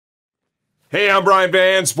Hey, I'm Brian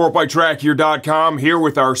Van, SportBikeTrackGear.com, here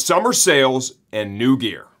with our summer sales and new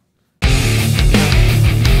gear.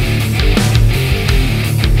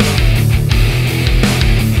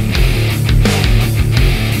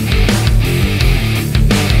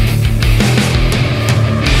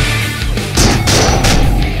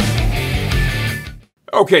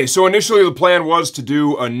 Okay, so initially the plan was to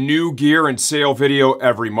do a new gear and sale video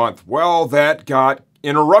every month. Well, that got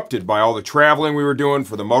interrupted by all the traveling we were doing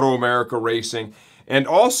for the Moto America racing, and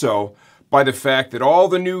also by the fact that all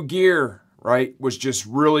the new gear, right, was just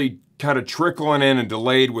really kind of trickling in and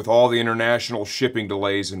delayed with all the international shipping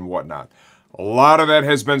delays and whatnot. A lot of that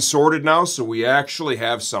has been sorted now, so we actually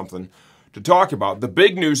have something to talk about. The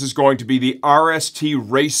big news is going to be the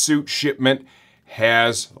RST race suit shipment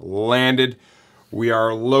has landed. We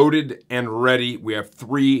are loaded and ready. We have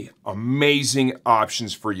 3 amazing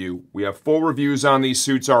options for you. We have full reviews on these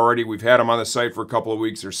suits already. We've had them on the site for a couple of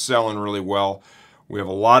weeks. They're selling really well. We have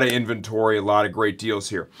a lot of inventory, a lot of great deals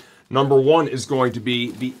here. Number 1 is going to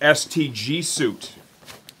be the STG suit.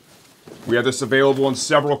 We have this available in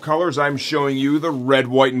several colors. I'm showing you the red,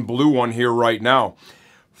 white, and blue one here right now.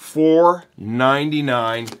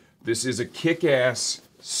 $4.99. This is a kick-ass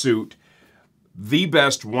suit. The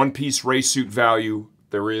best one-piece race suit value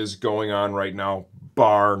there is going on right now,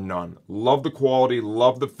 bar none. Love the quality,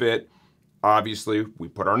 love the fit. Obviously, we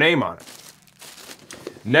put our name on it.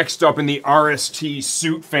 Next up in the RST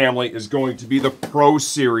suit family is going to be the Pro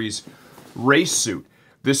Series race suit.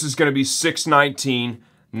 This is going to be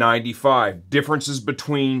 $619.95. Differences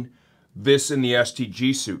between this and the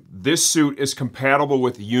STG suit. This suit is compatible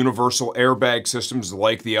with universal airbag systems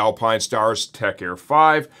like the Alpinestars Tech Air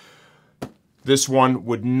 5. This one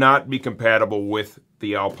would not be compatible with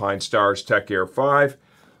the Alpinestars Tech Air 5.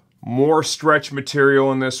 More stretch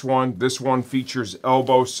material in this one. This one features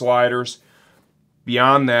elbow sliders.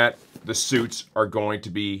 Beyond that, the suits are going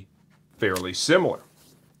to be fairly similar.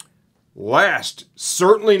 Last,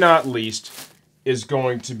 certainly not least, is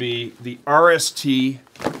going to be the RST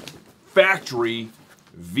Factory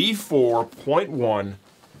V4.1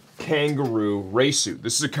 Kangaroo race suit.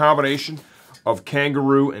 This is a combination of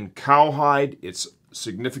kangaroo and cowhide. It's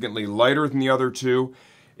significantly lighter than the other two.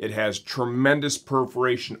 It has tremendous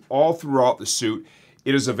perforation all throughout the suit.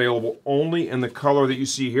 It is available only in the color that you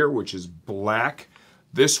see here, which is black.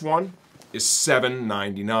 This one is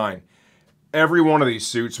 $7.99. Every one of these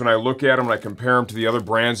suits, when I look at them and I compare them to the other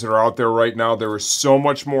brands that are out there right now, there is so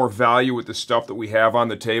much more value with the stuff that we have on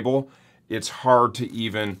the table. It's hard to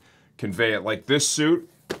even convey it. Like this suit,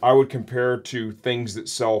 I would compare to things that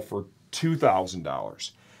sell for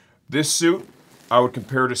 $2,000. This suit, I would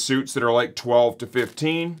compare to suits that are like $12 to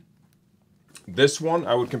 $15. This one,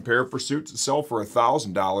 I would compare for suits that sell for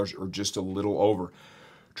 $1,000 or just a little over.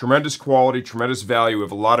 Tremendous quality, tremendous value. We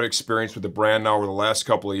have a lot of experience with the brand now over the last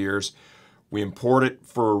couple of years. We import it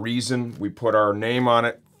for a reason. We put our name on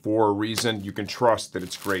it for a reason. You can trust that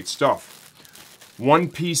it's great stuff.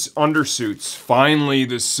 One-piece undersuits. Finally,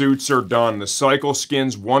 the suits are done. The Cycle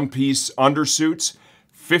Skins one-piece undersuits.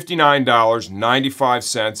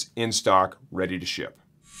 $59.95 in stock, ready to ship.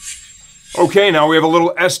 Okay, now we have a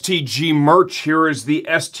little STG merch. Here is the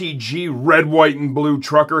STG red, white, and blue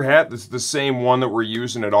trucker hat. This is the same one that we're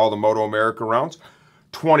using at all the Moto America rounds.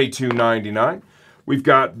 $22.99. We've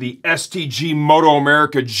got the STG Moto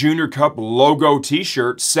America Junior Cup logo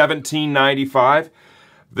t-shirt, $17.95.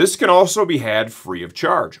 This can also be had free of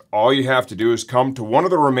charge. All you have to do is come to one of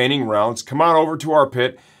the remaining rounds, come on over to our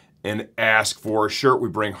pit, and ask for a shirt. We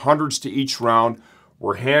bring hundreds to each round.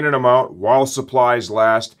 We're handing them out while supplies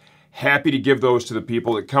last. Happy to give those to the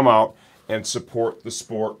people that come out and support the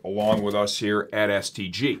sport along with us here at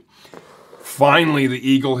STG. Finally, the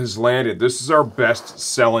Eagle has landed. This is our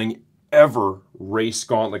best-selling ever race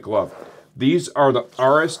gauntlet glove. These are the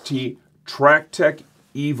RST TrackTech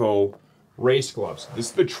Evo race gloves. This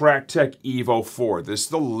is the TrackTech Evo 4. This is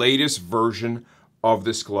the latest version of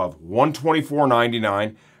this glove.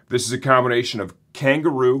 $124.99. This is a combination of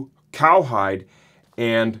kangaroo, cowhide,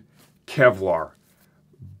 and Kevlar.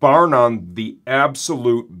 Bar none, the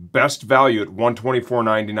absolute best value at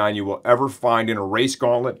 $124.99 you will ever find in a race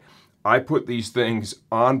gauntlet. I put these things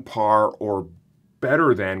on par or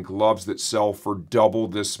better than gloves that sell for double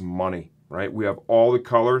this money, right? We have all the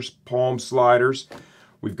colors, palm sliders.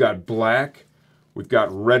 We've got black. We've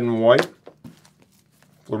got red and white.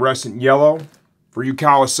 Fluorescent yellow. For you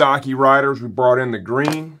Kawasaki riders, we brought in the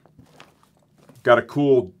green. Got a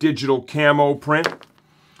cool digital camo print.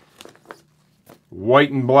 White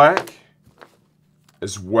and black,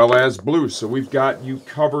 as well as blue. So we've got you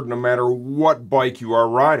covered no matter what bike you are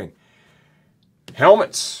riding.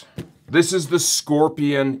 Helmets. This is the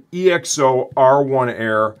Scorpion EXO R1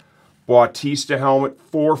 Air Bautista helmet,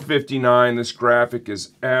 $459. This graphic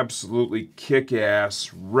is absolutely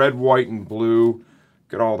kick-ass. Red, white, and blue.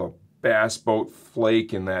 Got all the bass boat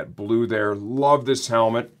flake in that blue there. Love this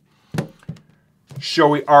helmet.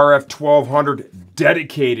 Shoei RF 1200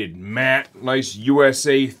 dedicated matte. Nice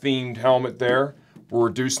USA themed helmet there. We're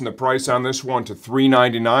reducing the price on this one to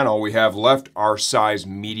 $399. All we have left are size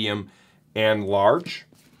medium and large.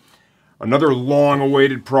 Another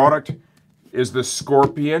long-awaited product is the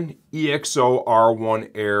Scorpion EXO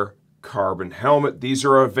R1 Air carbon helmet. These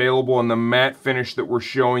are available in the matte finish that we're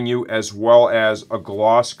showing you, as well as a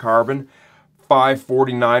gloss carbon.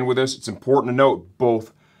 $549 with this. It's important to note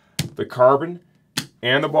both the carbon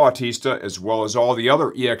and the Bautista, as well as all the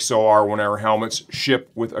other EXO R1 Air helmets,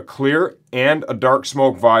 ship with a clear and a dark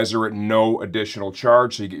smoke visor at no additional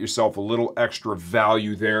charge, so you get yourself a little extra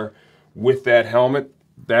value there with that helmet.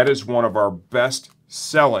 That is one of our best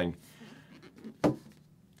selling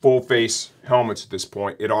full face helmets at this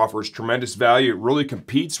point. It offers tremendous value. It really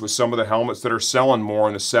competes with some of the helmets that are selling more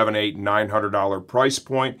in the $700, $800, $900 price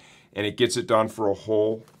point, and it gets it done for a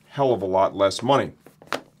whole hell of a lot less money.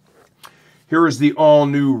 Here is the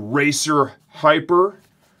all-new Racer Hyper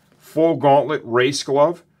full gauntlet race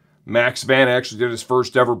glove. Max Van actually did his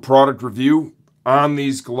first ever product review on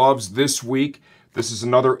these gloves this week. This is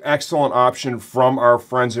another excellent option from our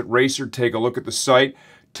friends at Racer. Take a look at the site.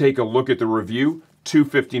 Take a look at the review.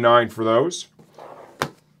 $259 for those.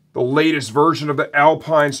 The latest version of the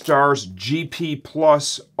Alpine Stars GP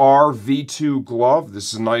Plus RV2 glove.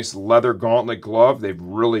 This is a nice leather gauntlet glove. They've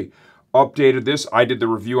really updated this. I did the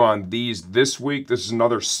review on these this week. This is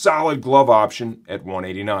another solid glove option at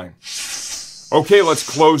 $189. Okay, let's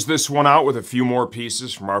close this one out with a few more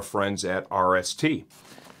pieces from our friends at RST.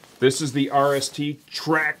 This is the RST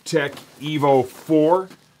Track Tech Evo 4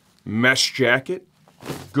 mesh jacket.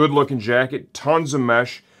 Good looking jacket, tons of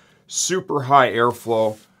mesh, super high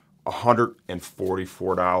airflow,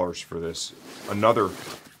 $144 for this. Another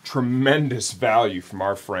tremendous value from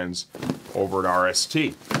our friends over at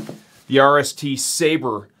RST. The RST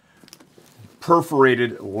Sabre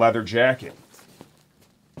perforated leather jacket.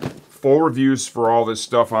 Full reviews for all this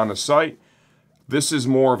stuff on the site. This is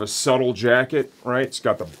more of a subtle jacket, right? It's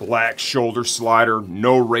got the black shoulder slider,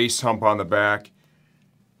 no race hump on the back.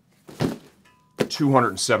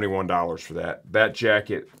 $271 for that. That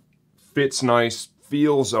jacket fits nice,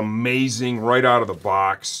 feels amazing right out of the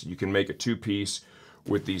box. You can make a two-piece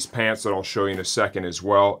with these pants that I'll show you in a second as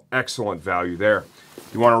well. Excellent value there.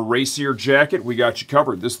 You want a racier jacket? We got you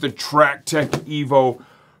covered. This is the Track Tech Evo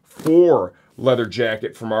 4 leather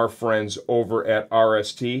jacket from our friends over at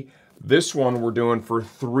RST. This one we're doing for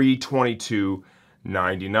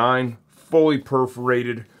 $322.99. Fully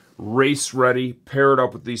perforated, race ready. Pair it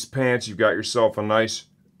up with these pants. You've got yourself a nice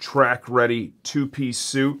track ready two-piece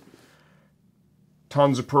suit.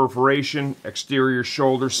 Tons of perforation, exterior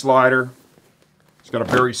shoulder slider. It's got a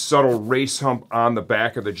very subtle race hump on the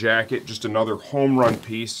back of the jacket. Just another home run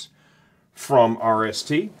piece from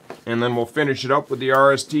RST. And then we'll finish it up with the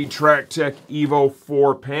RST Track Tech Evo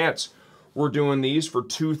 4 pants. We're doing these for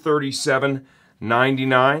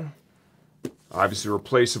 $237.99. Obviously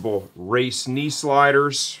replaceable race knee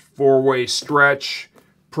sliders, four-way stretch,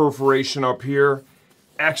 perforation up here.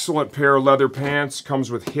 Excellent pair of leather pants. Comes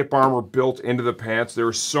with hip armor built into the pants. There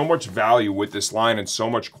is so much value with this line and so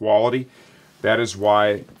much quality. That is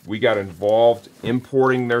why we got involved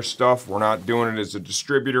importing their stuff. We're not doing it as a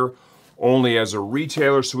distributor, only as a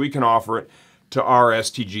retailer, so we can offer it to our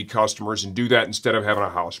STG customers and do that instead of having a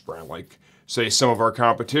house brand. Like, say, some of our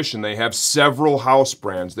competition, they have several house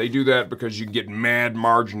brands. They do that because you can get mad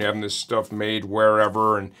margin having this stuff made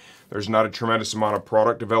wherever, and there's not a tremendous amount of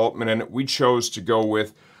product development in it. We chose to go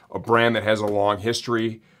with a brand that has a long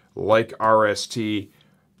history, like RST.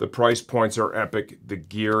 The price points are epic. The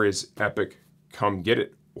gear is epic. Come get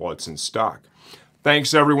it while it's in stock.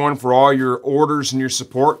 Thanks everyone for all your orders and your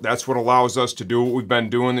support. That's what allows us to do what we've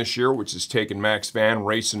been doing this year, which is taking Max Van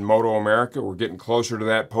racing Moto America. We're getting closer to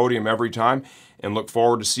that podium every time and look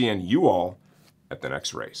forward to seeing you all at the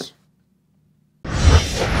next race.